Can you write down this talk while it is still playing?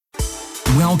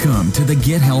Welcome to the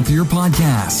Get Healthier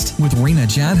podcast with Rena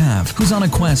Jadhav, who's on a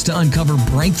quest to uncover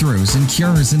breakthroughs and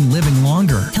cures in living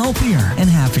longer, healthier, and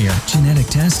happier. Genetic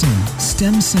testing,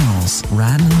 stem cells,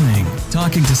 rat milling,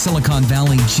 talking to Silicon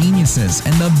Valley geniuses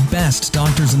and the best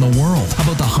doctors in the world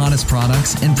about the hottest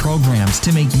products and programs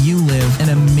to make you live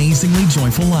an amazingly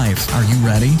joyful life. Are you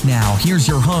ready? Now, here's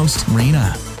your host,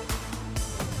 Rena.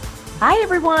 Hi,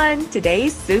 everyone.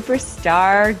 Today's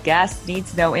superstar guest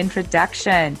needs no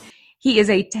introduction. He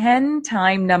is a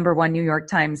 10-time #1 New York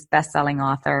Times bestselling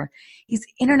author. He's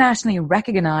internationally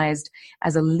recognized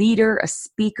as a leader, a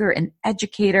speaker, an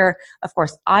educator. Of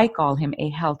course, I call him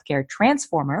a healthcare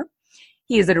transformer.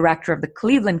 He is a director of the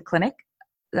Cleveland Clinic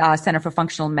Center for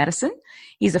Functional Medicine.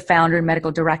 He's a founder and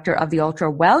medical director of the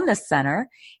Ultra Wellness Center.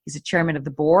 He's a chairman of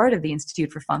the board of the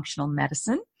Institute for Functional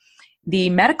Medicine, the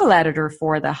medical editor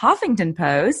for the Huffington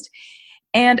Post.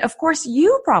 And of course,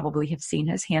 you probably have seen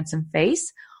his handsome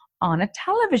face on a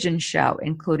television show,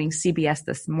 including CBS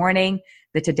This Morning,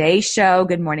 The Today Show,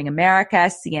 Good Morning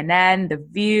America, CNN, The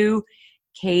View,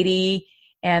 Katie,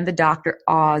 and the Dr.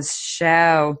 Oz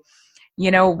Show.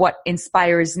 You know, what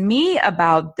inspires me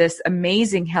about this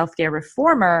amazing healthcare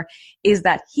reformer is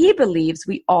that he believes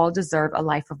we all deserve a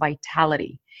life of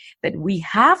vitality, that we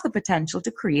have the potential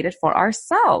to create it for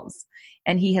ourselves.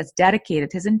 And he has dedicated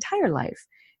his entire life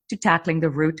to tackling the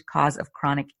root cause of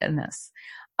chronic illness.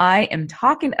 I am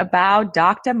talking about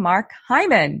Dr. Mark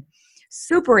Hyman.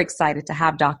 Super excited to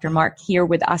have Dr. Mark here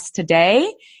with us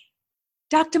today.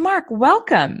 Dr. Mark,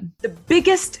 welcome. The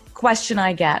biggest question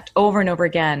I get over and over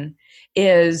again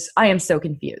is, I am so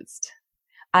confused.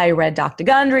 I read Dr.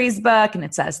 Gundry's book and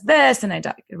it says this, and I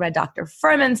read Dr.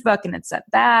 Furman's book and it said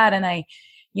that, and I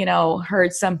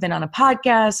heard something on a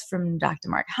podcast from Dr.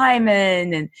 Mark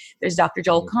Hyman, and there's Dr.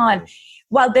 Joel Kahn.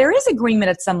 While there is agreement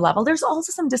at some level, there's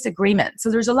also some disagreement. So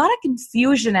there's a lot of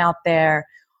confusion out there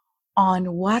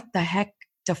on what the heck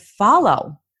to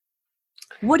follow.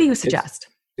 What do you suggest?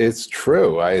 It's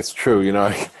true. It's true.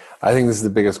 I think this is the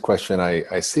biggest question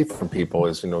I see from people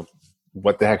is,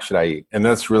 what the heck should I eat? And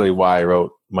that's really why I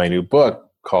wrote my new book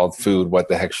called Food, What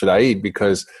the Heck Should I Eat?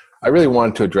 Because I really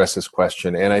wanted to address this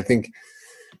question. And I think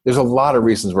there's a lot of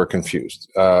reasons we're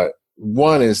confused.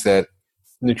 One is that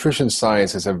nutrition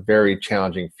science is a very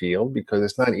challenging field because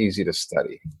it's not easy to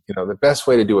study. The best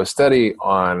way to do a study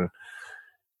on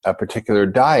a particular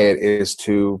diet is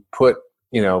to put,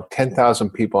 10,000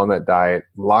 people on that diet,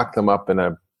 lock them up in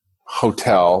a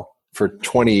hotel for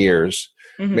 20 years,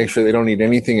 make sure they don't eat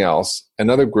anything else.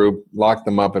 Another group, lock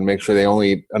them up and make sure they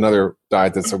only eat another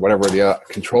diet that's whatever the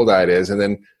control diet is, and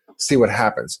then see what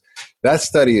happens. That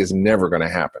study is never going to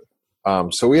happen.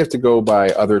 So we have to go by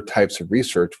other types of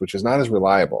research, which is not as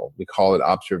reliable. We call it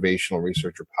observational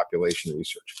research or population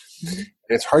research. And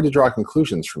it's hard to draw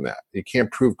conclusions from that. You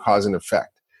can't prove cause and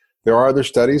effect. There are other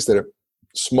studies that are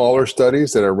smaller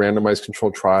studies that are randomized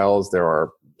controlled trials. There are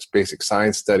basic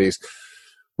science studies.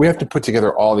 We have to put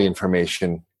together all the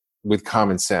information with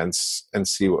common sense and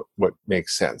see what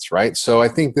makes sense, right? So I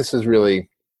think this is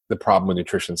really the problem with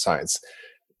nutrition science.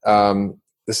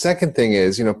 The second thing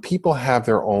is, people have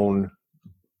their own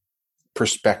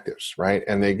perspectives, right?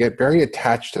 And they get very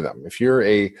attached to them. If you're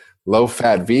a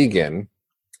low-fat vegan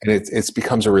and it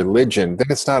becomes a religion, then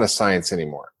it's not a science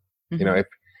anymore.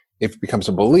 It becomes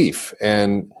a belief.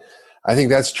 And I think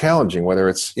that's challenging, whether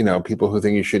it's, people who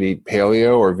think you should eat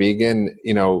paleo or vegan,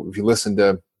 if you listen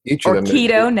to each of them. Or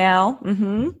keto now.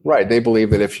 Right. They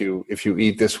believe that if you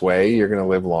eat this way, you're going to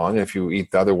live long. And if you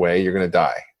eat the other way, you're going to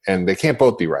die. And they can't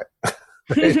both be right.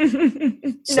 Right?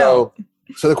 So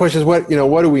the question is, what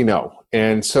do we know?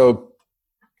 And so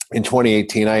in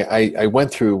 2018, I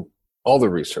went through all the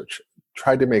research,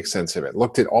 tried to make sense of it,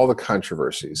 looked at all the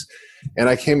controversies, and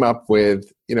I came up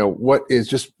with, what is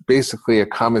just basically a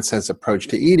common sense approach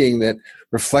to eating that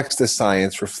reflects the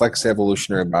science, reflects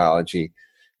evolutionary biology,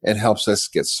 and helps us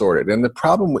get sorted. And the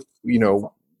problem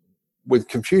with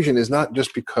confusion is not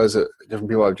just because different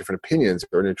people have different opinions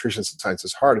or nutrition science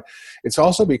is hard. It's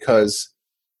also because,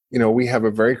 we have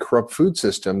a very corrupt food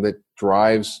system that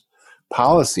drives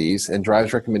policies and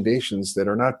drives recommendations that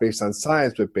are not based on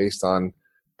science, but based on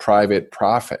private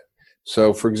profit.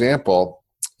 So, for example,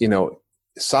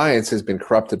 science has been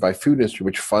corrupted by food industry,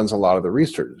 which funds a lot of the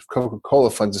research. If Coca-Cola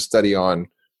funds a study on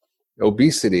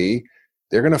obesity,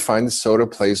 they're going to find that soda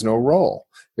plays no role.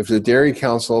 If the Dairy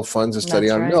Council funds a study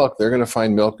on milk, they're going to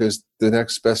find milk is the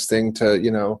next best thing to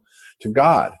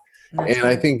God. And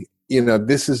I think,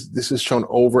 this is shown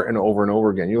over and over and over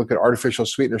again. You look at artificial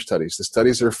sweetener studies. The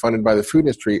studies that are funded by the food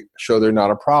industry show they're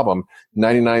not a problem.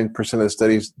 99% of the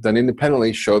studies done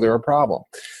independently show they're a problem.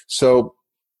 So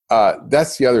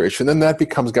that's the other issue. And then that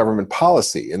becomes government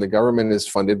policy, and the government is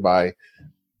funded by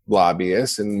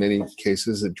lobbyists in many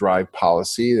cases that drive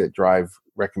policy, that drive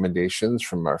recommendations,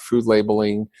 from our food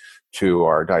labeling to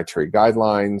our dietary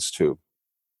guidelines to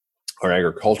our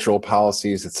agricultural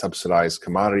policies that subsidize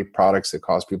commodity products that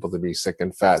cause people to be sick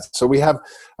and fat. So we have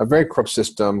a very corrupt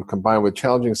system combined with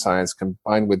challenging science,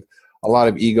 combined with a lot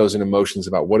of egos and emotions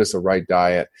about what is the right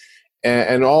diet.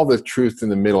 And all the truth in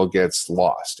the middle gets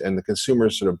lost. And the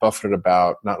consumers sort of buffeted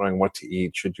about not knowing what to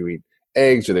eat. Should you eat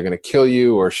eggs? Are they going to kill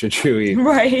you? Or should you eat,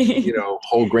 right,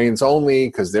 whole grains only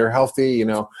because they're healthy?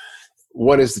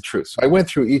 What is the truth? So I went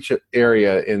through each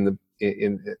area in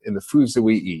the foods that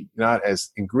we eat, not as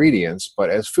ingredients,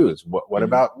 but as foods. What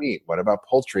about meat? What about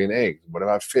poultry and eggs? What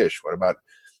about fish? What about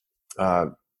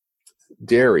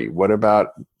dairy? What about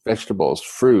vegetables,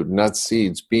 fruit, nuts,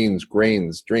 seeds, beans,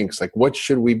 grains, drinks? Like, what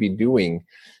should we be doing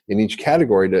in each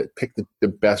category to pick the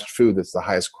best food that's the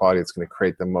highest quality, that's going to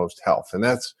create the most health? And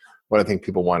that's what I think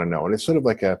people want to know. And it's sort of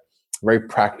like a very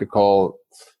practical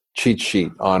cheat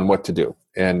sheet on what to do.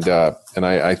 And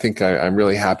I think I'm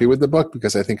really happy with the book,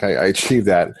 because I think I achieved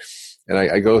that. And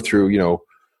I go through,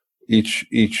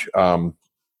 each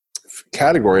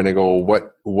category, and I go,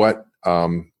 what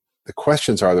the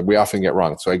questions are that we often get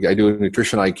wrong. So I do a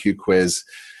nutrition IQ quiz.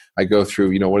 I go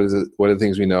through, what are the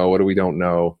things we know? What do we don't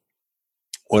know?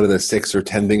 What are the 6 or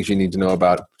 10 things you need to know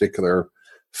about a particular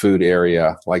food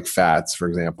area, like fats, for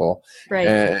example,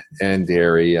 right, and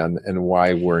dairy, and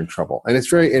why we're in trouble. And it's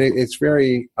very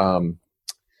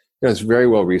it's very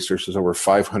well researched. There's over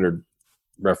 500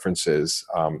 references,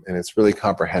 and it's really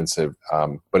comprehensive,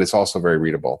 but it's also very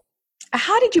readable.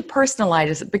 How did you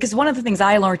personalize it? Because one of the things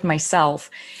I learned myself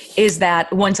is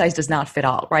that one size does not fit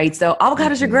all, right? So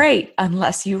avocados are great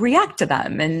unless you react to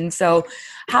them. And so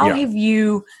how have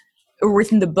you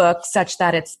written the book such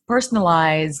that it's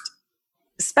personalized,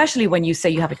 especially when you say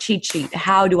you have a cheat sheet?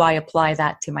 How do I apply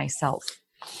that to myself?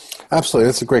 Absolutely.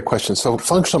 That's a great question. So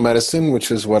functional medicine,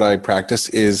 which is what I practice,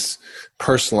 is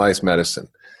personalized medicine.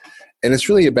 And it's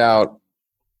really about,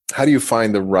 how do you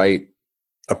find the right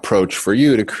approach for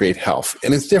you to create health?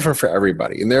 And it's different for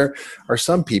everybody. And there are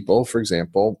some people, for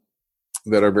example,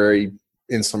 that are very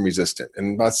insulin resistant.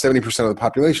 And about 70% of the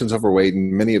population is overweight,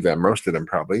 and many of them, most of them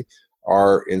probably,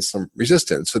 are insulin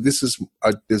resistant. So this is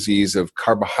a disease of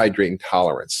carbohydrate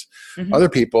intolerance. Mm-hmm. Other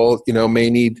people, may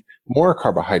need more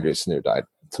carbohydrates in their diet.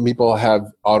 Some people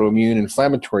have autoimmune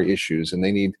inflammatory issues, and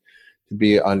they need to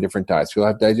be on different diets. People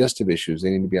have digestive issues.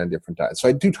 They need to be on different diets. So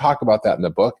I do talk about that in the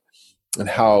book, and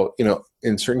how,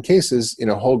 in certain cases,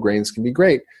 whole grains can be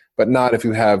great, but not if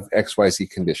you have XYZ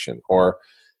condition, or,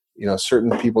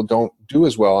 certain people don't do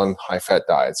as well on high-fat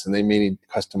diets, and they may need to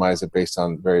customize it based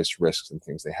on various risks and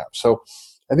things they have. So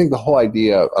I think the whole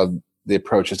idea of the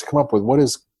approach is to come up with what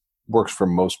works for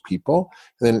most people,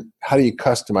 and then how do you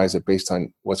customize it based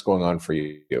on what's going on for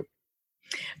you.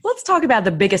 Let's talk about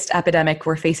the biggest epidemic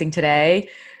we're facing today,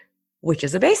 which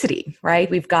is obesity, right?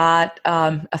 We've got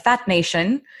a fat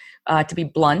nation, to be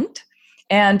blunt.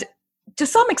 And to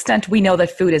some extent, we know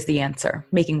that food is the answer,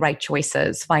 making right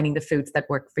choices, finding the foods that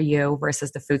work for you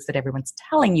versus the foods that everyone's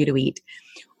telling you to eat.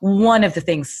 One of the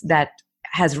things that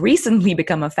has recently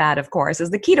become a fad, of course,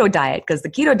 is the keto diet, because the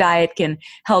keto diet can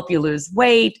help you lose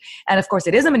weight. And of course,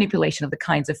 it is a manipulation of the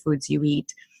kinds of foods you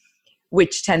eat,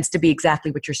 which tends to be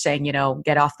exactly what you're saying,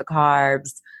 get off the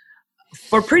carbs.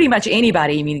 For pretty much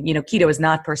anybody, I mean, keto is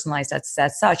not personalized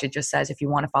as such. It just says, if you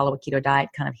want to follow a keto diet,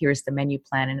 kind of here's the menu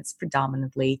plan, and it's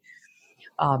predominantly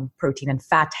protein and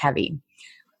fat heavy.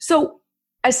 So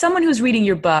as someone who's reading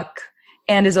your book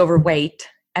and is overweight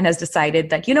and has decided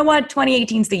that,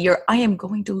 2018 is the year I am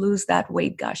going to lose that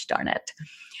weight, gosh darn it.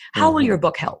 How will your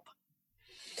book help?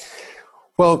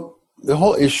 Well, the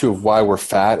whole issue of why we're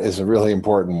fat is a really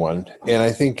important one. And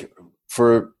I think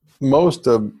for most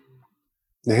of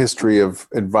the history of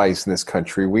advice in this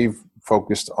country, we've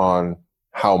focused on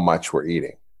how much we're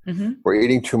eating. Mm-hmm. We're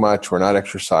eating too much. We're not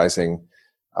exercising.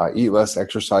 Eat less,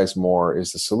 exercise more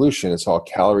is the solution. It's all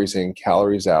calories in,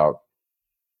 calories out.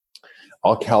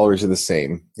 All calories are the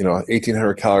same.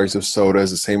 1,800 calories of soda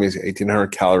is the same as 1,800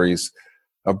 calories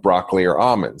of broccoli or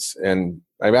almonds. And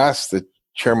I've asked the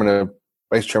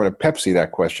vice chairman of Pepsi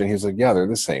that question. He's like, yeah, they're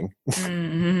the same.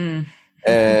 Mm-hmm.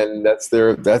 And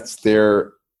that's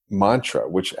their mantra,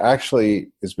 which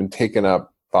actually has been taken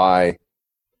up by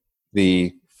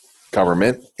the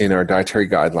government in our dietary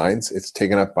guidelines. It's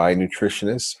taken up by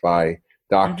nutritionists, by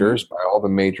doctors, by all the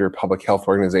major public health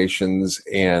organizations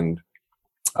and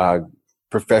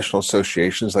professional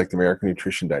associations like the American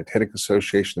Nutrition Dietetic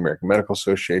Association, the American Medical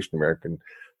Association, the American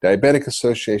Diabetic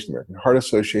Association, the American Heart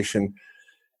Association.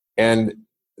 And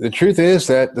the truth is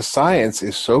that the science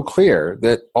is so clear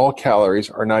that all calories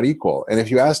are not equal. And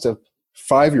if you asked a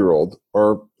 5-year-old,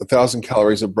 or 1,000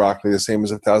 calories of broccoli the same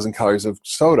as 1,000 calories of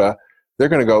soda, they're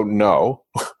going to go no.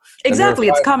 Exactly,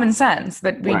 it's common sense,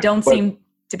 but we right. don't seem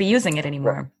to be using it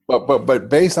anymore. But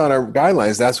based on our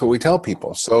guidelines, that's what we tell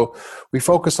people. So we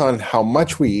focus on how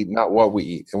much we eat, not what we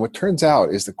eat. And what turns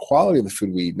out is the quality of the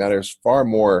food we eat matters far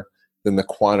more than the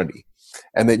quantity.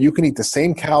 And that you can eat the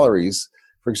same calories,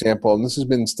 for example, and this has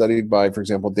been studied by, for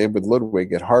example, David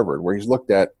Ludwig at Harvard, where he's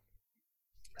looked at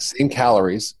same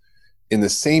calories in the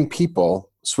same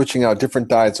people, switching out different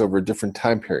diets over different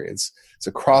time periods. It's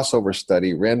a crossover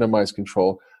study, randomized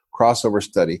control crossover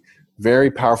study, very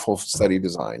powerful study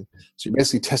design. So you're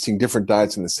basically testing different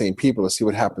diets in the same people to see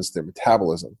what happens to their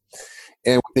metabolism.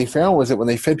 And what they found was that when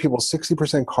they fed people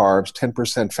 60% carbs,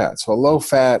 10% fat, so a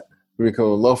low-fat, what we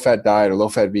call a low-fat diet or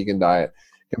low-fat vegan diet,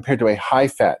 compared to a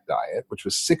high-fat diet, which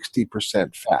was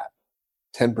 60% fat,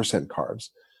 10% carbs,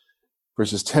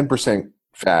 versus 10%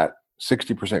 fat,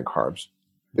 60% carbs.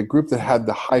 The group that had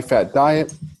the high-fat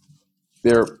diet,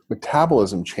 their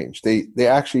metabolism changed. They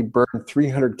actually burned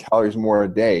 300 calories more a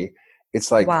day.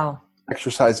 It's like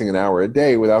exercising an hour a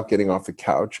day without getting off the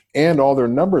couch, and all their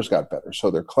numbers got better. So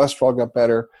their cholesterol got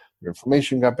better, their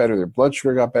inflammation got better, their blood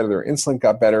sugar got better, their insulin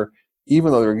got better,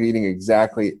 even though they're eating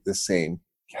exactly the same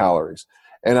calories.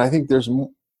 And I think there's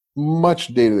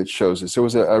much data that shows this. There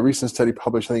was a recent study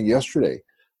published, I think yesterday,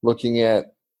 looking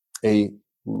at a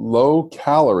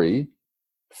low-calorie,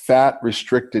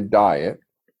 fat-restricted diet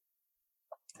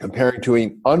comparing to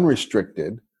an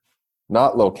unrestricted,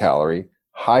 not low-calorie,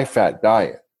 high-fat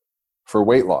diet for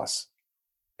weight loss.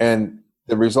 And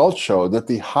the results show that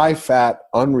the high-fat,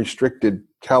 unrestricted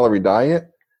calorie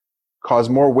diet caused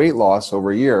more weight loss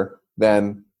over a year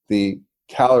than the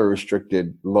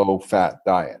calorie-restricted, low-fat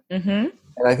diet. Mm-hmm.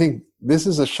 And I think this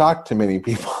is a shock to many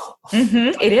people.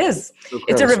 Mm-hmm. It is.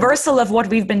 It's a reversal of what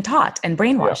we've been taught and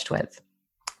brainwashed with.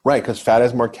 Right, because fat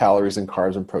has more calories than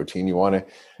carbs and protein. You want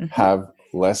to have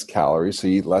less calories, so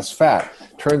you eat less fat.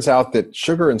 Turns out that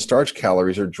sugar and starch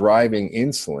calories are driving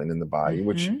insulin in the body,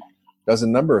 which does a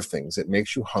number of things. It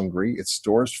makes you hungry. It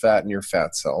stores fat in your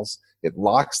fat cells. It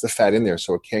locks the fat in there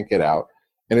so it can't get out.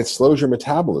 And it slows your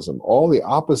metabolism. All the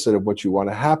opposite of what you want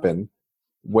to happen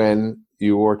when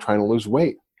you are trying to lose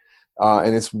weight.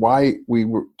 And it's why we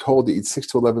were told to eat 6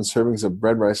 to 11 servings of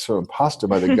bread, rice, soy, and pasta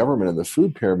by the government in the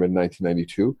food pyramid in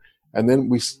 1992. And then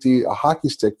we see a hockey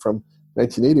stick from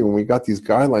 1980 when we got these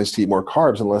guidelines to eat more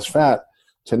carbs and less fat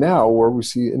to now where we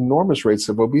see enormous rates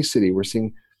of obesity. We're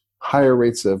seeing higher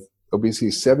rates of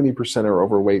obesity. 70% are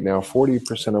overweight now.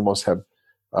 40% almost have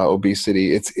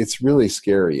obesity. It's really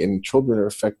scary, and children are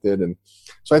affected. And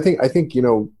so I think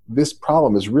this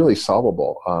problem is really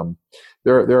solvable.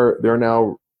 There are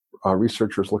now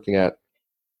researchers looking at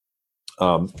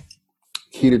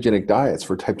ketogenic diets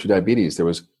for type 2 diabetes. There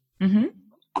was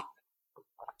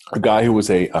a guy who was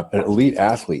an elite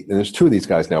athlete, and there's two of these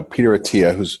guys now. Peter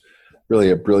Attia, who's really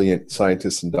a brilliant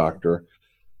scientist and doctor,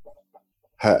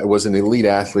 was an elite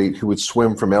athlete who would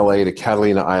swim from LA to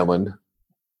Catalina Island,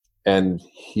 and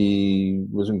he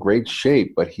was in great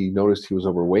shape, but he noticed he was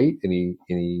overweight, and he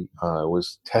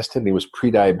was tested, and he was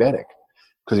pre-diabetic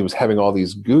because he was having all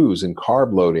these goos and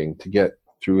carb loading to get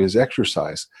through his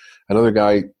exercise. Another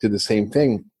guy did the same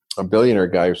thing, a billionaire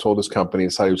guy who sold his company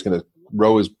and decided he was going to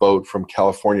row his boat from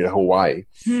California to Hawaii.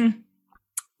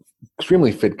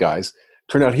 Extremely fit guys.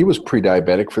 Turned out he was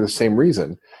pre-diabetic for the same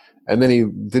reason. And then he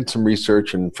did some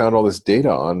research and found all this data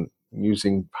on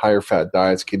using higher fat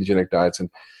diets, ketogenic diets,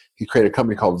 and he created a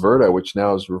company called Virta, which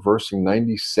now is reversing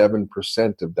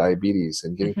 97% of diabetes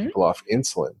and getting people off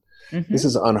insulin. This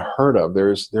is unheard of.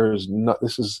 This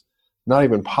is not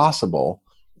even possible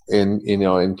in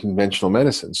conventional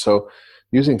medicine. So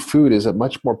using food is a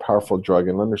much more powerful drug,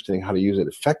 and understanding how to use it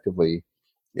effectively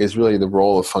is really the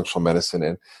role of functional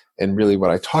medicine, and really what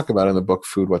I talk about in the book,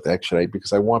 Food, What the Heck Should I Eat?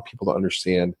 Because I want people to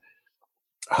understand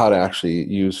how to actually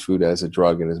use food as a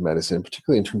drug and as medicine,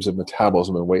 particularly in terms of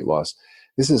metabolism and weight loss.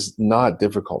 This is not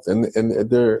difficult, and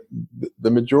the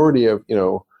majority of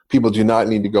people do not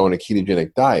need to go on a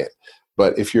ketogenic diet.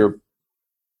 But if you're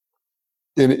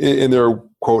in there are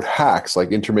quote hacks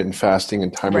like intermittent fasting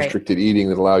and time restricted eating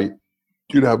that allow you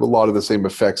to have a lot of the same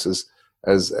effects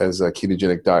as a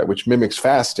ketogenic diet, which mimics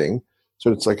fasting.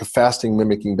 So it's like a fasting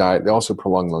mimicking diet. They also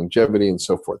prolong longevity and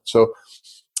so forth. So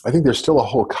I think there's still a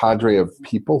whole cadre of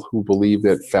people who believe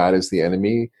that fat is the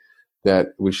enemy, that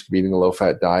we should be eating a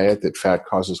low-fat diet, that fat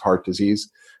causes heart disease.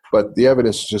 But the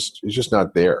evidence is just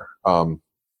not there. And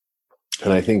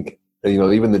I think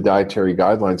even the Dietary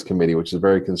Guidelines Committee, which is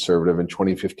very conservative, in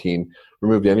 2015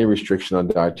 removed any restriction on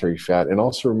dietary fat and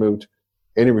also removed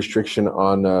any restriction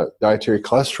on dietary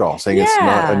cholesterol, saying it's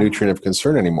not a nutrient of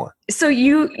concern anymore. So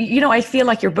I feel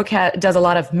like your book does a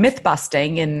lot of myth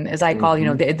busting, and as I call,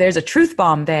 there's a truth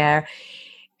bomb there.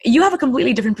 You have a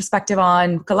completely different perspective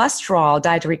on cholesterol,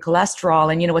 dietary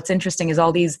cholesterol, and what's interesting is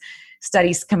all these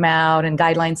studies come out and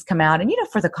guidelines come out, and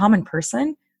for the common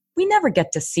person, we never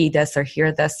get to see this or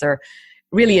hear this or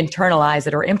really internalize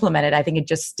it or implement it. I think it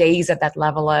just stays at that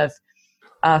level of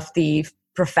the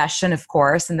profession, of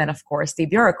course, and then, of course, the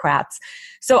bureaucrats.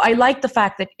 So I like the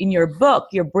fact that in your book,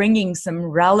 you're bringing some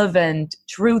relevant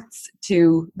truths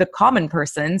to the common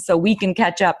person so we can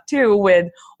catch up, too, with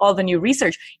all the new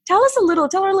research. Tell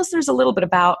our listeners a little bit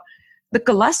about the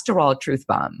cholesterol truth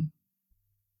bomb.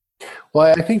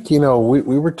 Well, I think, we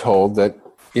were told that,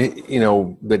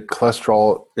 that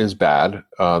cholesterol is bad.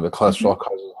 The cholesterol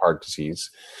causes heart disease.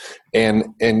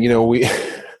 And we...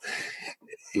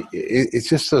 It's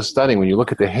just so stunning when you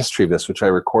look at the history of this, which I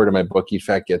record in my book, Eat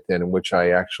Fat, Get Thin, in which I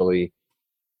actually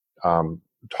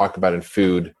talk about in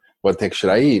Food, What the Heck Should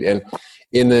I Eat? And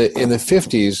in the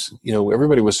 50s,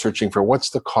 everybody was searching for what's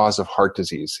the cause of heart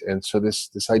disease. And so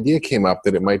this idea came up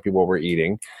that it might be what we're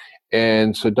eating.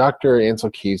 And so Dr.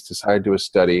 Ancel Keys decided to do a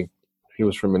study, he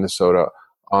was from Minnesota,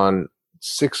 on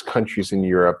 6 countries in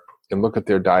Europe and look at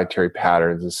their dietary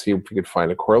patterns and see if we could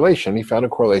find a correlation. He found a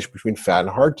correlation between fat and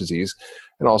heart disease,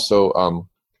 and also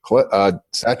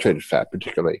saturated fat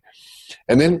particularly.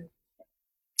 And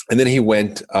then he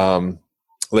went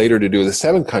later to do the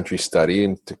 7-country study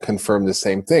and to confirm the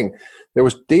same thing. There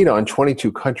was data on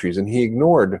 22 countries, and he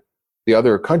ignored the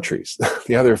other countries,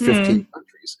 the other 15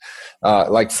 countries,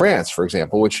 like France, for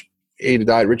example, which ate a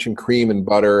diet rich in cream and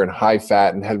butter and high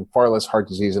fat and had far less heart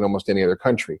disease than almost any other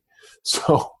country.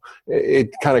 So it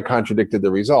kind of contradicted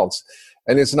the results.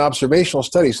 And it's an observational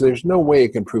study, so there's no way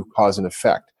it can prove cause and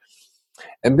effect.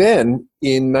 And then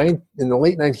in the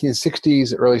late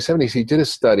 1960s, early 70s, he did a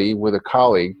study with a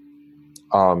colleague,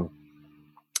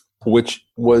 which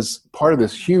was part of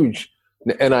this huge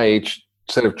NIH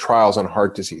set of trials on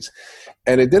heart disease.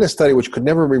 And it did a study which could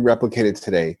never be replicated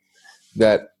today,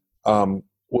 that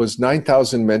was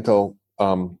 9,000 mental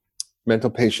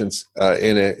patients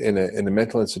in a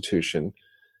mental institution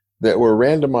that were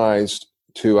randomized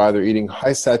to either eating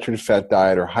high saturated fat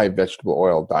diet or high vegetable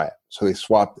oil diet. So they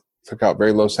took out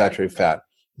very low saturated fat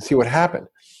to see what happened.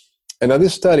 And now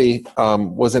this study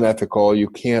wasn't ethical. You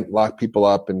can't lock people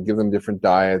up and give them different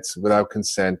diets without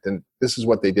consent. And this is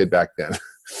what they did back then.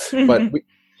 But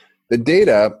the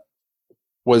data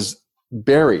was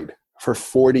buried for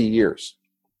 40 years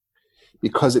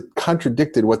because it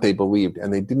contradicted what they believed,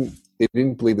 and they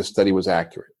didn't believe the study was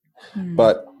accurate.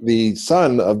 But the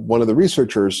son of one of the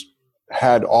researchers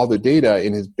had all the data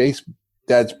in his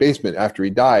dad's basement after he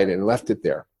died and left it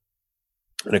there.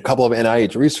 And a couple of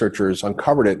NIH researchers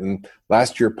uncovered it and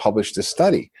last year published a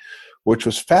study, which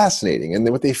was fascinating. And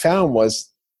then what they found was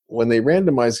when they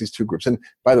randomized these two groups, and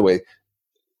by the way,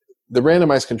 the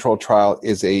randomized controlled trial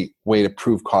is a way to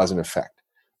prove cause and effect.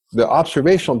 The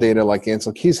observational data, like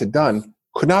Ancel Keys had done,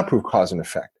 could not prove cause and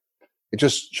effect. It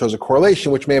just shows a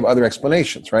correlation, which may have other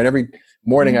explanations, right? Every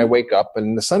morning I wake up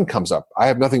and the sun comes up. I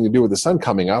have nothing to do with the sun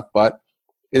coming up, but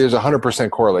it is 100%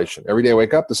 correlation. Every day I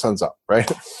wake up, the sun's up, right?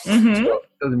 So it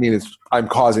doesn't mean I'm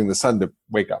causing the sun to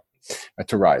wake up,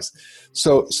 to rise.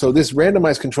 So this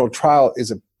randomized controlled trial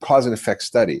is a cause and effect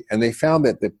study. And they found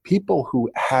that the people who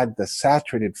had the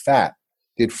saturated fat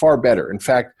did far better. In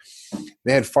fact,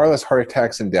 they had far less heart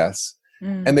attacks and deaths.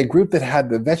 And the group that had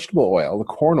the vegetable oil, the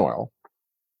corn oil,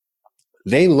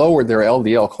 they lowered their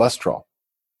LDL cholesterol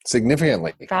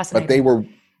significantly, but they were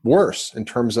worse in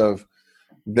terms of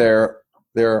their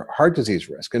heart disease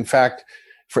risk. In fact,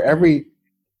 for every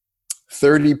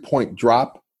 30-point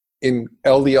drop in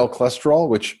LDL cholesterol,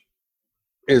 which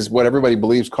is what everybody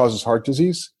believes causes heart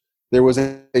disease, there was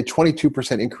a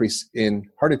 22% increase in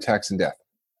heart attacks and death.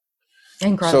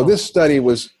 Incredible. So this study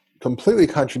was completely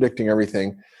contradicting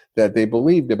everything that they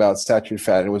believed about saturated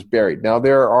fat, and it was buried. Now,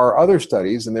 there are other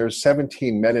studies, and there's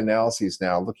 17 meta-analyses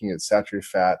now looking at saturated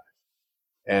fat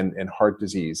and heart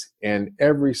disease, and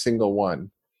every single one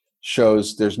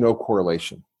shows there's no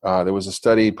correlation. There was a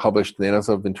study published in the Annals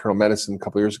of Internal Medicine a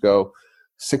couple of years ago,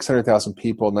 600,000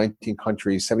 people, 19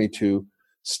 countries, 72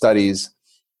 studies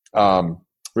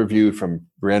reviewed, from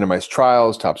randomized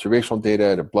trials to observational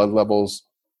data to blood levels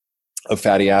of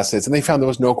fatty acids, and they found there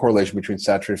was no correlation between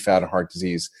saturated fat and heart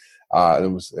disease.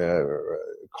 There was a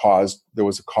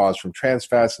cause from trans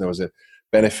fats, and there was a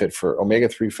benefit for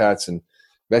omega-3 fats and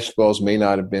Vegetables may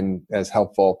not have been as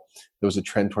helpful. There was a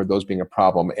trend toward those being a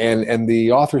problem. And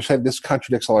the author said this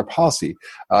contradicts all our policy.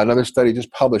 Another study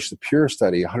just published, the Pure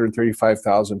study,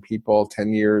 135,000 people,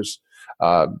 10 years.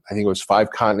 I think it was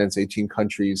 5 continents, 18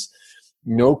 countries.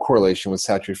 No correlation with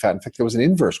saturated fat. In fact, there was an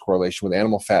inverse correlation with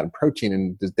animal fat and protein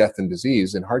in death and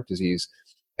disease and heart disease,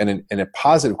 and a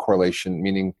positive correlation,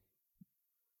 meaning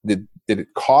that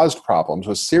it caused problems,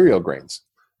 with cereal grains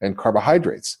and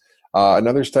carbohydrates.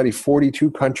 Another study,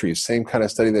 42 countries, same kind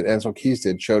of study that Ansel Keys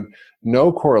did, showed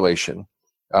no correlation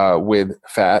with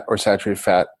fat or saturated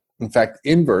fat. In fact,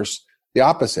 inverse, the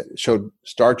opposite. It showed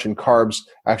starch and carbs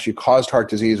actually caused heart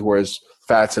disease, whereas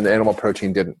fats and animal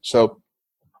protein didn't. So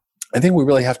I think we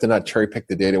really have to not cherry pick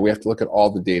the data. We have to look at all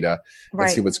the data and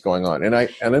see what's going on.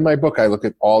 And in my book, I look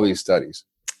at all these studies.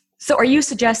 So are you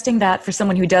suggesting that for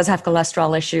someone who does have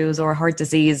cholesterol issues or heart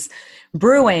disease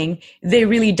brewing, they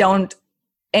really don't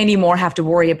anymore have to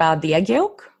worry about the egg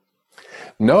yolk?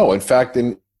 No, in fact,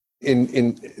 there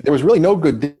was really no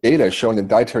good data showing that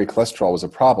dietary cholesterol was a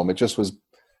problem. It just was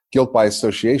guilt by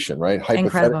association, right?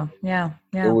 Incredible. Yeah.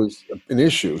 It was an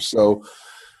issue. So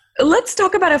let's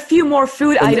talk about a few more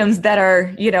food items that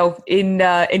are,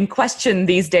 in question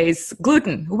these days.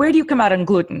 Gluten. Where do you come out on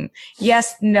gluten?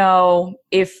 Yes, no.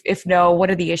 If no, what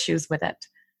are the issues with it?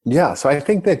 Yeah, so I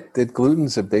think that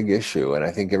gluten's a big issue, and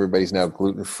I think everybody's now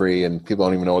gluten-free, and people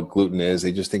don't even know what gluten is.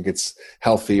 They just think it's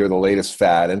healthy or the latest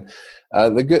fad. And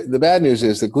the bad news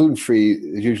is that gluten-free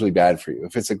is usually bad for you.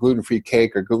 If it's a gluten-free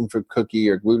cake or gluten-free cookie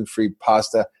or gluten-free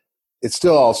pasta, it's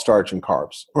still all starch and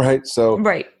carbs, right? So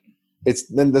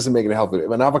then doesn't make it healthy. If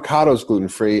an avocado is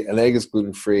gluten-free, an egg is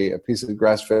gluten-free, a piece of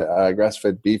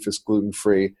grass-fed beef is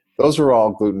gluten-free. Those are all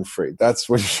gluten-free. That's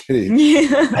what you should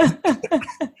eat.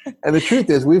 And the truth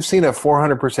is, we've seen a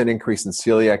 400% increase in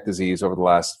celiac disease over the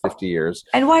last 50 years.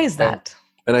 And why is that?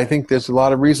 And I think there's a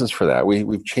lot of reasons for that.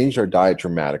 We've changed our diet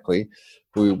dramatically.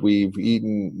 We've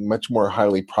eaten much more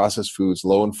highly processed foods,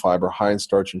 low in fiber, high in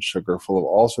starch and sugar, full of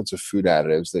all sorts of food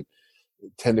additives that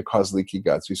tend to cause leaky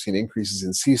guts. We've seen increases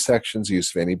in C-sections,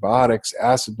 use of antibiotics,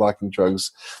 acid-blocking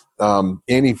drugs,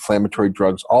 anti-inflammatory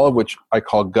drugs, all of which I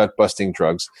call gut-busting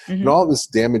drugs. Mm-hmm. And all this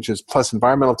damages, plus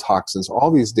environmental toxins, all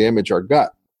these damage our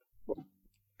gut.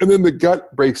 And then the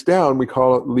gut breaks down, we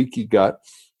call it leaky gut,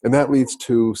 and that leads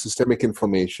to systemic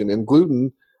inflammation. And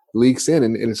gluten leaks in,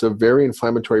 and it's a very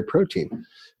inflammatory protein.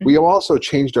 Mm-hmm. We have also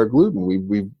changed our gluten.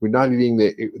 We're not eating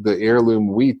the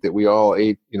heirloom wheat that we all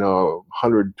ate,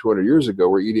 100, 200 years ago.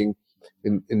 We're eating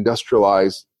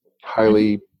industrialized,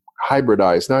 highly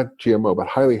hybridized, not GMO, but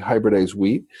highly hybridized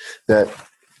wheat that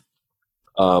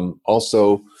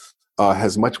also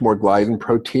has much more gliadin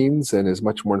proteins and is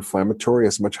much more inflammatory,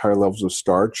 has much higher levels of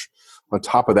starch. On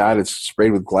top of that, it's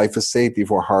sprayed with glyphosate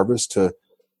before harvest to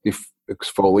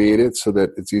exfoliate it so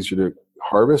that it's easier to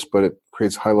harvest, but it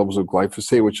creates high levels of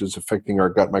glyphosate, which is affecting our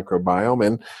gut microbiome.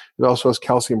 And it also has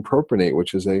calcium propionate,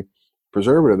 which is a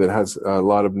preservative that has a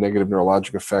lot of negative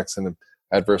neurologic effects and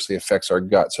adversely affects our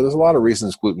gut. So there's a lot of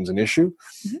reasons gluten's an issue.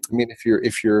 Mm-hmm. I mean,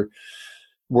 if you're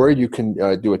worried, you can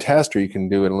do a test, or you can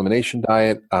do an elimination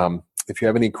diet. If you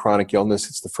have any chronic illness,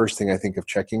 it's the first thing I think of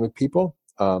checking with people,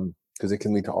 because it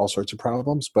can lead to all sorts of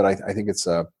problems. But I think it's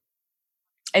a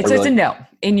no.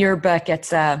 In your book, it's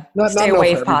stay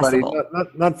away if possible.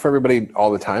 Not for everybody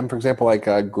all the time. For example,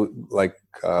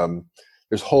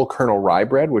 there's whole kernel rye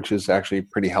bread, which is actually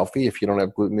pretty healthy if you don't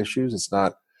have gluten issues. It's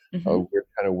not a weird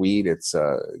kind of wheat. It's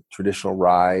traditional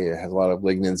rye. It has a lot of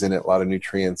lignans in it, a lot of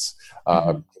nutrients,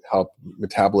 help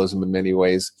metabolism in many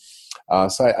ways.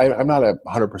 So I'm not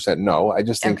 100% no. I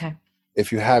just think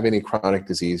if you have any chronic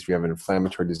disease, if you have an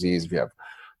inflammatory disease, if you have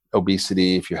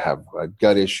obesity, if you have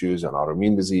gut issues and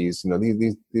autoimmune disease,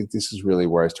 this is really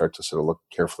where I start to sort of look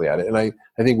carefully at it. And I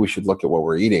think we should look at what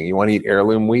we're eating. You want to eat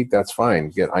heirloom wheat? That's fine.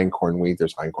 Get einkorn wheat.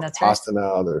 There's einkorn pasta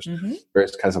now. There's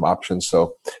various kinds of options.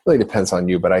 So it really depends on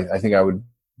you. But I think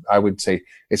I would say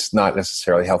it's not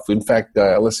necessarily health food. In fact,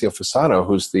 Alessio Fasano,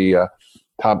 who's the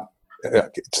top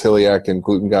celiac and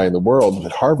gluten guy in the world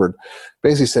at Harvard,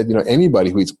 basically said,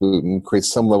 anybody who eats gluten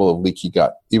creates some level of leaky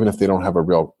gut, even if they don't have a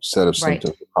real set of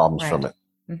symptoms or problems from it.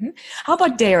 Mm-hmm. How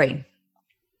about dairy?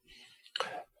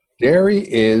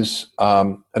 Dairy is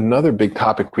another big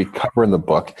topic we cover in the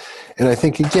book, and I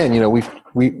think again,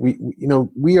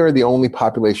 we are the only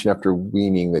population after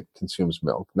weaning that consumes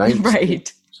milk.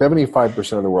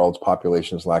 75% of the world's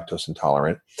population is lactose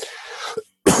intolerant,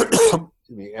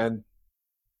 and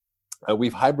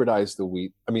we've hybridized the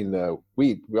wheat.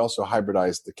 We also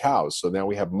hybridized the cows. So now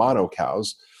we have mono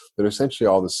cows that are essentially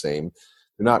all the same.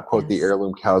 They're not, quote, the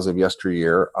heirloom cows of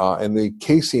yesteryear. And the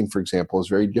casein, for example, is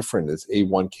very different. It's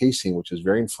A1 casein, which is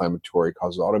very inflammatory,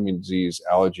 causes autoimmune disease,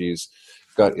 allergies,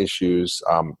 gut issues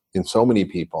in so many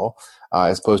people,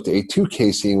 as opposed to A2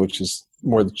 casein, which is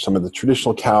more some of the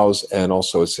traditional cows, and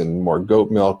also it's in more goat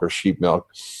milk or sheep milk.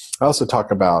 I also talk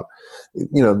about,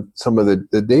 some of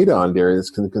the data on dairy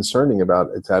that's concerning about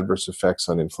its adverse effects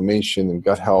on inflammation and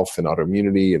gut health and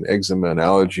autoimmunity and eczema and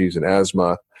allergies and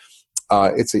asthma.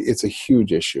 It's a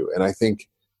huge issue, and I think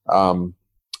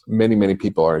many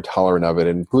people are intolerant of it.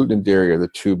 And gluten and dairy are the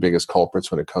two biggest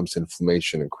culprits when it comes to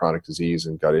inflammation and chronic disease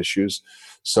and gut issues.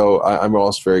 So I'm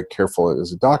also very careful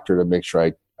as a doctor to make sure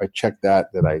I check that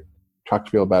I talk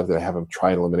to people about it, that I have them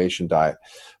try an elimination diet.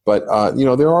 But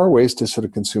there are ways to sort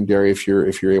of consume dairy if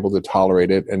you're able to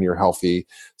tolerate it and you're healthy,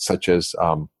 such as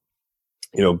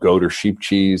goat or sheep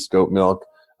cheese, goat milk.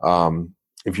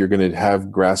 If you're going to have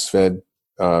grass-fed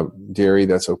dairy,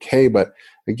 that's okay. But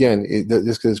again,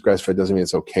 just because it's grass-fed doesn't mean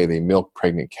it's okay. They milk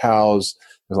pregnant cows.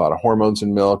 There's a lot of hormones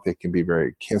in milk. They can be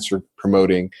very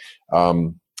cancer-promoting.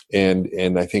 And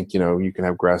I think you can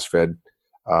have grass-fed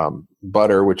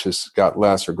butter, which has got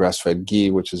less, or grass-fed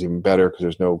ghee, which is even better because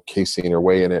there's no casein or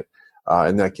whey in it,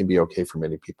 and that can be okay for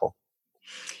many people.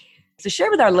 So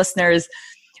share with our listeners,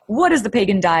 what is the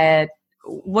pagan diet?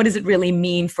 What does it really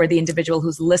mean for the individual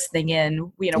who's listening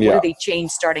in? What do they change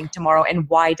starting tomorrow, and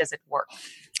why does it work?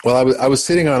 Well, I was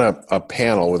sitting on a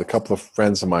panel with a couple of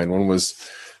friends of mine. One was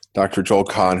Dr. Joel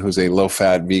Kahn, who's a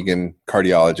low-fat vegan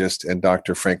cardiologist, and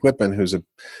Dr. Frank Lippman, who's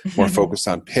more focused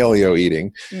on paleo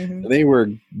eating. Mm-hmm. And they were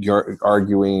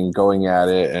arguing, going at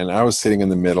it, and I was sitting in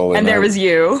the middle. And there was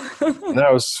you. And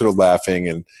I was sort of laughing,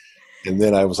 and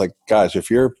then I was like, gosh, if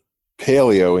you're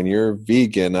paleo and you're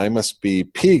vegan, I must be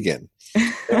pegan.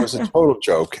 It was a total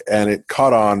joke, and it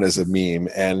caught on as a meme.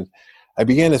 And I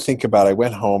began to think about it. I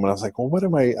went home, and I was like, well, what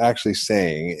am I actually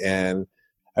saying? And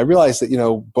I realized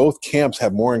that, both camps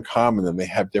have more in common than they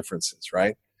have differences,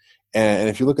 right? And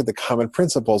if you look at the common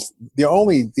principles, the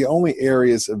only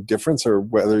areas of difference are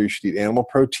whether you should eat animal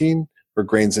protein or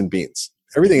grains and beans.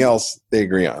 Everything else they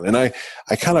agree on. And I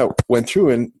kind of went through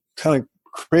and kind of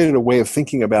created a way of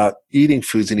thinking about eating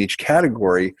foods in each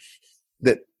category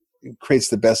that creates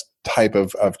the best type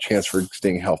of chance for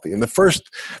staying healthy. And the first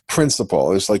principle,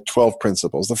 there's like 12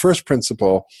 principles. The first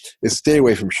principle is stay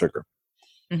away from sugar.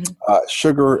 Mm-hmm.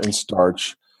 Sugar and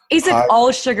starch. Is it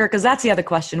all sugar? Because that's the other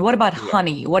question. What about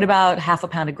honey? What about half a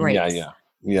pound of grapes?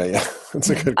 Yeah. That's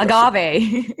a good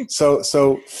agave.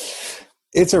 So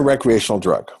it's a recreational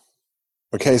drug.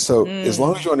 Okay, so as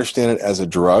long as you understand it as a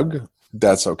drug,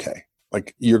 that's okay.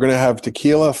 Like, you're going to have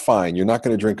tequila, fine. You're not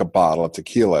going to drink a bottle of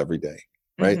tequila every day,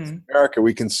 right? Mm-hmm. In America,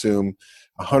 we consume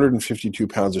 152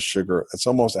 pounds of sugar. That's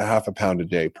almost a half a pound a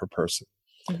day per person.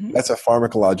 Mm-hmm. That's a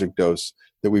pharmacologic dose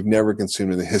that we've never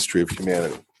consumed in the history of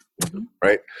humanity,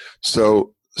 right?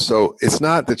 So it's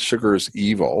not that sugar is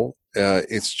evil.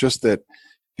 It's just that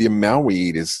the amount we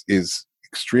eat is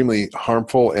extremely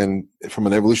harmful, and from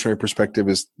an evolutionary perspective,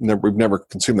 we've never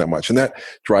consumed that much, and that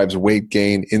drives weight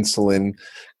gain, insulin,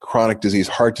 chronic disease,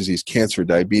 heart disease, cancer,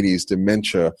 diabetes,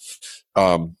 dementia,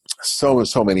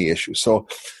 so many issues. So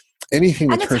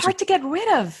anything, and it's hard to get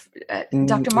rid of,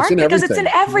 Dr. Mark, because it's in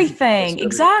everything.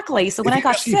 Exactly. So when I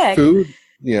got sick,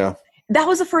 that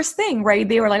was the first thing, right?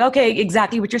 They were like, okay,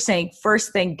 exactly what you're saying.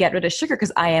 First thing, get rid of sugar,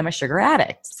 because I am a sugar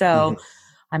addict. So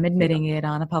I'm admitting it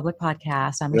on a public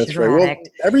podcast. I'm a sugar addict.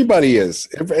 Well, everybody is.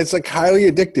 It's like highly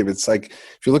addictive. It's like,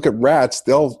 if you look at rats,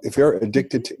 if they're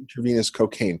addicted to intravenous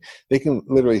cocaine, they can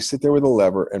literally sit there with a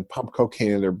lever and pump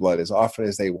cocaine in their blood as often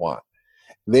as they want.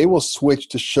 They will switch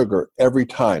to sugar every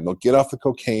time. They'll get off the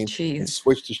cocaine and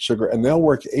switch to sugar, and they'll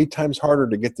work 8 times harder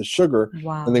to get the sugar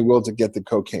than they will to get the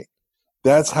cocaine.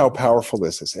 That's how powerful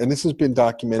this is. And this has been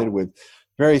documented with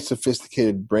very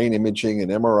sophisticated brain imaging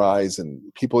and MRIs, and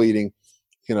people eating,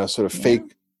 sort of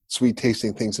fake sweet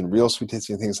tasting things and real sweet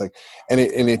tasting things, and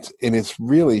it's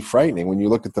really frightening when you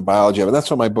look at the biology of it. That's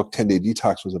what my book 10-Day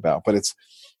Detox was about. But it's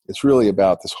really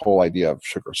about this whole idea of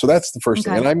sugar. So that's the first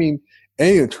thing. And I mean,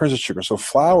 anything in terms of sugar. So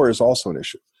flour is also an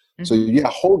issue. Mm-hmm. So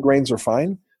whole grains are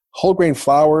fine. Whole grain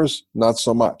flours, not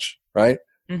so much, right?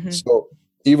 Mm-hmm. So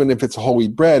even if it's a whole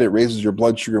wheat bread, it raises your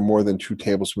blood sugar more than 2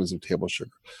 tablespoons of table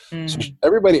sugar. So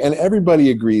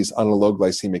everybody agrees on a low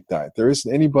glycemic diet. There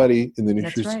isn't anybody in the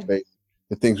nutrition space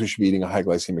that thinks we should be eating a high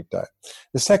glycemic diet.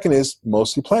 The second is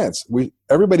mostly plants.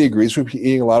 Everybody agrees we should be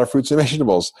eating a lot of fruits and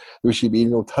vegetables. We should be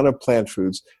eating a ton of plant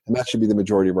foods, and that should be the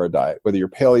majority of our diet, whether you're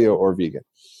paleo or vegan.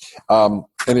 And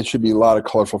it should be a lot of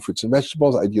colorful fruits and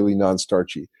vegetables, ideally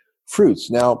non-starchy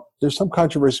fruits. Now, there's some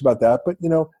controversy about that, but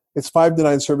it's 5 to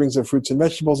 9 servings of fruits and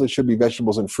vegetables. It should be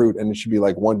vegetables and fruit, and it should be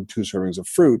like 1 to 2 servings of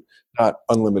fruit, not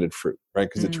unlimited fruit, right?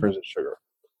 Because it turns into sugar.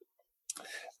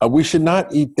 We should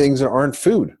not eat things that aren't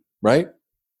food, right?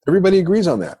 Everybody agrees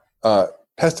on that.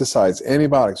 Pesticides,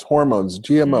 antibiotics, hormones,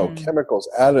 GMO, chemicals,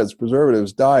 additives,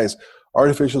 preservatives, dyes,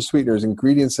 artificial sweeteners,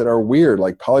 ingredients that are weird,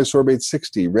 like polysorbate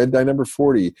 60, red dye number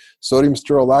 40, sodium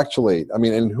sterolactylate,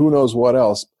 and who knows what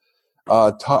else,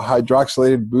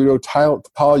 hydroxylated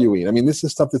butyryltoluene. This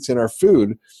is stuff that's in our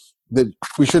food that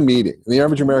we shouldn't be eating. And the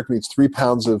average American eats 3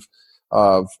 pounds of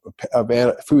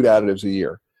food additives a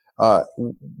year.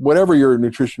 Whatever your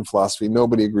nutrition philosophy,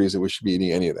 nobody agrees that we should be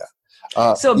eating any of that.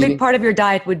 So a big part of your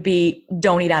diet would be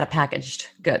don't eat out of packaged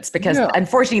goods, because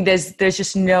unfortunately there's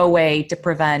just no way to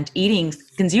prevent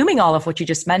consuming all of what you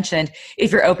just mentioned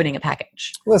if you're opening a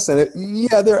package. Listen,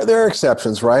 there are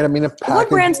exceptions, right? What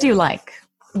brands do you like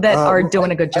that are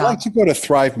doing a good job? I like to go to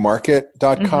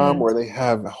thrivemarket.com where they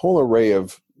have a whole array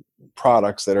of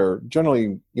products that are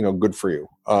generally, good for you.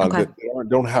 That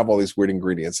don't have all these weird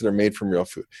ingredients, that are made from real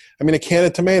food. A can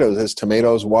of tomatoes has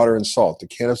tomatoes, water, and salt. A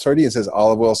can of sardines has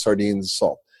olive oil, sardines,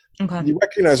 salt. Okay. You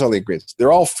recognize all the ingredients.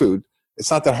 They're all food. It's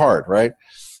not that hard, right?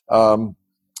 And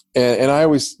I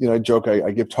always, joke,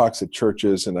 I give talks at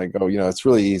churches and I go, it's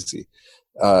really easy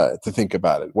to think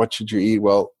about it. What should you eat?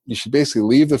 Well, you should basically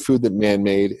leave the food that man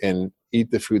made and eat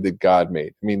the food that God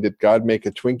made. Did God make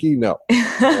a Twinkie? No.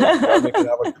 Did God make an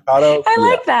avocado? I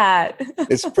like that.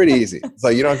 It's pretty easy. It's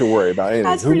like you don't have to worry about anything.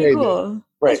 That's pretty cool.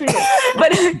 Right. That's pretty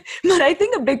cool. But I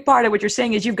think a big part of what you're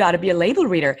saying is you've got to be a label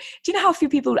reader. Do you know how few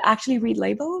people actually read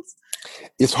labels?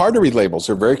 It's hard to read labels.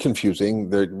 They're very confusing.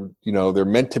 They're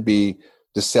meant to be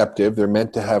deceptive. They're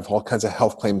meant to have all kinds of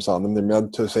health claims on them. They're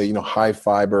meant to say, high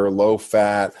fiber, low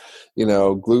fat,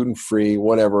 gluten-free,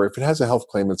 whatever. If it has a health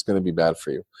claim, it's going to be bad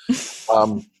for you.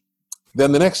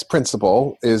 Then the next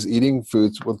principle is eating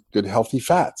foods with good healthy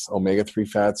fats, omega-3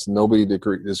 fats. Nobody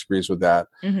disagrees with that.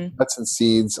 Nuts and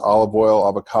seeds, olive oil,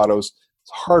 avocados.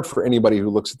 It's hard for anybody who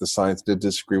looks at the science to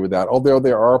disagree with that. Although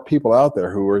there are people out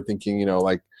there who are thinking,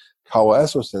 like Kawa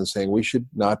Esselstyn, saying we should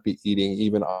not be eating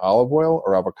even olive oil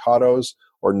or avocados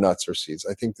or nuts or seeds.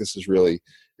 I think this is really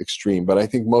extreme, but I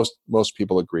think most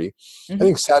people agree. I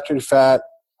think saturated fat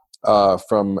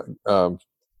from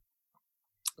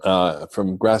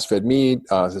grass-fed meat,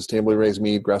 sustainably raised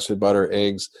meat, grass-fed butter,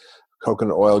 eggs,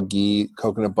 coconut oil, ghee,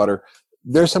 coconut butter.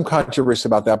 There's some controversy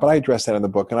about that, but I address that in the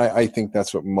book, and I think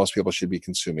that's what most people should be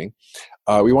consuming.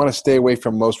 We want to stay away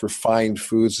from most refined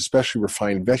foods, especially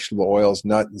refined vegetable oils,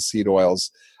 nut and seed oils.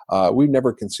 We've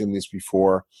never consumed these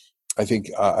before.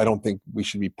 I don't think we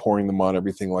should be pouring them on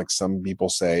everything like some people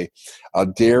say.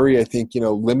 Dairy, I think,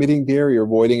 limiting dairy or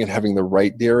avoiding it, having the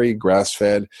right dairy,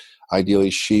 grass-fed, ideally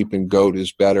sheep and goat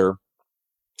is better.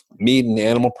 Meat and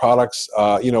animal products,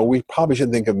 we probably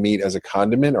shouldn't think of meat as a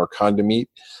condiment or condimeat,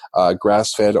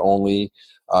 grass-fed only,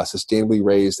 sustainably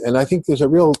raised. And I think there's a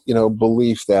real,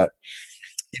 belief that,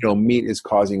 meat is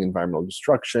causing environmental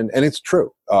destruction. And it's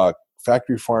true.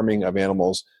 Factory farming of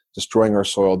animals, destroying our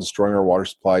soil, destroying our water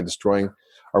supply, destroying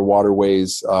our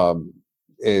waterways,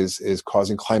 is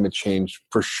causing climate change.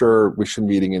 For sure, we shouldn't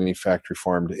be eating any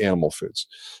factory-farmed animal foods.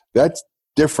 That's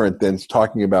different than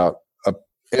talking about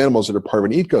animals that are part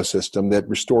of an ecosystem that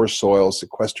restores soil,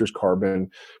 sequesters carbon,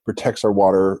 protects our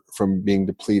water from being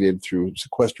depleted through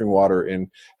sequestering water in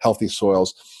healthy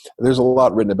soils. There's a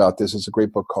lot written about this. It's a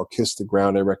great book called Kiss the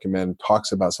Ground. I recommend,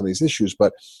 talks about some of these issues,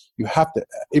 but you have to,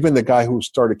 even the guy who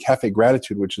started Cafe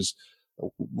Gratitude, which is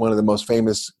one of the most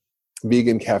famous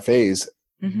vegan cafes,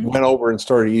 went over and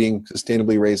started eating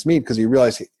sustainably raised meat because he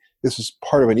realized this is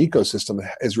part of an ecosystem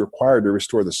that is required to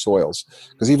restore the soils,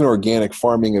 because even organic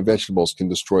farming of vegetables can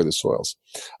destroy the soils.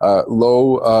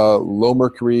 Low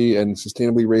mercury and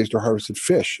sustainably raised or harvested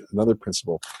fish, another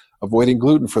principle. Avoiding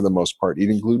gluten for the most part,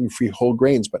 eating gluten-free whole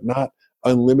grains, but not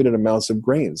unlimited amounts of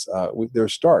grains.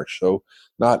 There's starch, so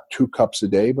not 2 cups a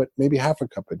day, but maybe half a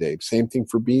cup a day. Same thing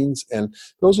for beans, and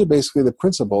those are basically the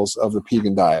principles of the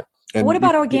Pegan diet. And what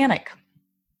about organic?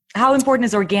 How important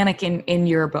is organic in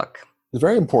your book? It's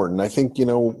very important. I think,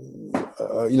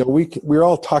 we're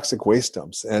all toxic waste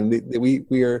dumps, and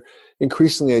we are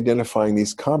increasingly identifying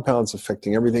these compounds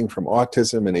affecting everything from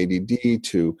autism and ADD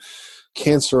to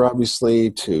cancer, obviously,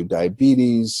 to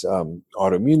diabetes,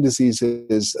 autoimmune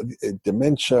diseases,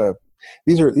 dementia.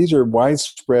 These are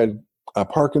widespread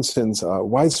Parkinson's,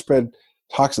 widespread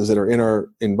toxins that are in our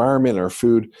environment, our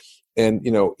food. And,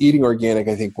 eating organic,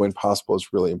 I think, when possible,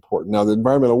 is really important. Now, the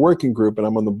Environmental Working Group, and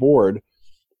I'm on the board,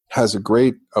 has a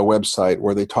great website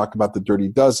where they talk about the Dirty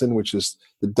Dozen, which is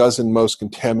the dozen most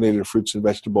contaminated fruits and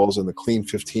vegetables, and the Clean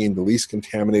 15, the least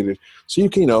contaminated. So you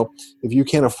can, if you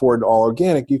can't afford all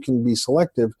organic, you can be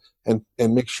selective and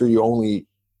make sure you only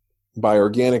buy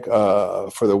organic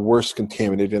for the worst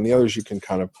contaminated, and the others you can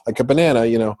kind of, like a banana,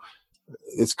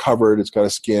 it's covered, it's got a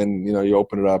skin, you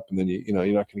open it up, and then you're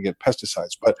not going to get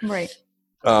pesticides. But right.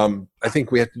 I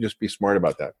think we have to just be smart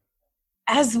about that.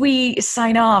 As we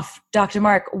sign off, Dr.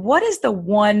 Mark, what is the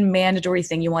one mandatory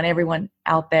thing you want everyone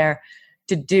out there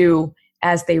to do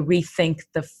as they rethink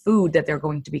the food that they're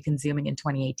going to be consuming in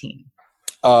 2018?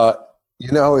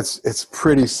 It's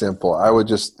pretty simple. I would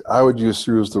just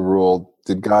use the rule: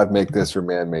 did God make this or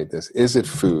man made this? Is it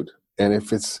food? And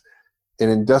if it's an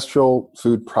industrial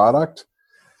food product,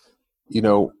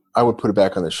 I would put it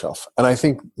back on the shelf. And I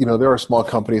think, there are small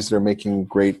companies that are making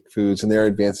great foods and there are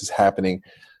advances happening.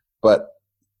 But,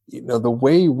 the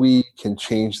way we can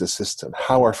change the system,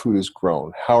 how our food is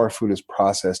grown, how our food is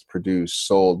processed, produced,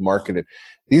 sold, marketed,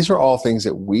 these are all things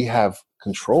that we have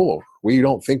control over. We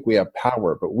don't think we have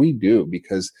power, but we do,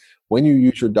 because when you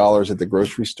use your dollars at the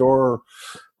grocery store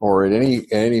or at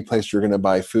any place you're going to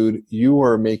buy food, you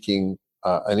are making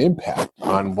an impact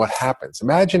on what happens.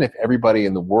 Imagine if everybody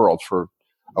in the world for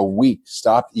a week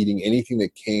stopped eating anything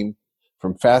that came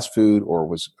from fast food or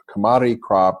was a commodity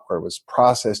crop or was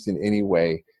processed in any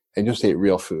way and just ate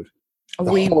real food.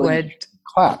 We would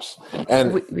collapse.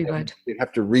 And we would. You'd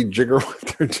have to rejigger what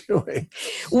they're doing.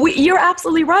 You're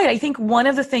absolutely right. I think one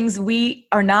of the things we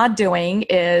are not doing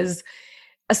is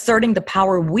asserting the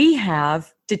power we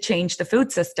have to change the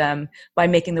food system by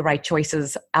making the right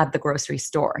choices at the grocery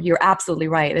store. You're absolutely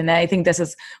right. And I think this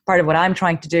is part of what I'm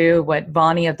trying to do, what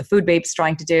Vonnie of the Food Babes is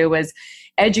trying to do, is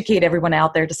educate everyone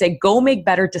out there to say, go make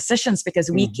better decisions, because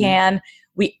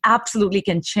we absolutely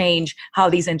can change how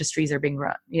these industries are being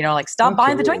run. Stop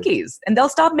buying the Twinkies and they'll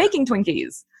stop making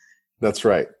Twinkies. That's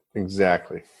right.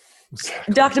 Exactly.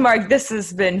 Dr. Mark, this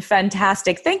has been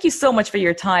fantastic. Thank you so much for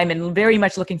your time, and very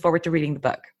much looking forward to reading the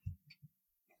book.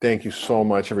 Thank you so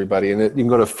much, everybody. And you can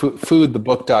go to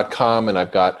foodthebook.com, and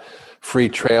I've got free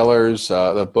trailers,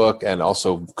 the book, and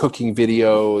also cooking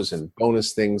videos and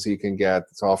bonus things you can get.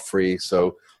 It's all free.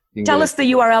 So you can tell us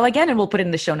the URL again, and we'll put it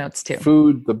in the show notes too.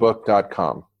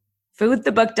 Foodthebook.com.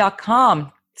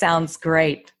 Foodthebook.com. Sounds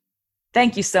great.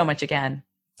 Thank you so much again.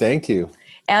 Thank you.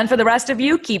 And for the rest of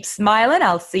you, keep smiling.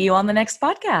 I'll see you on the next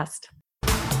podcast.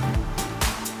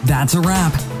 That's a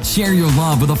wrap. Share your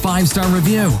love with a 5-star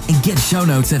review and get show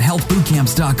notes at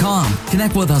healthbootcamps.com.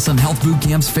 Connect with us on Health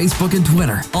Bootcamp's Facebook and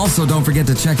Twitter. Also, don't forget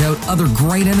to check out other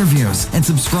great interviews and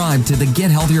subscribe to the Get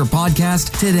Healthier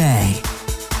podcast today.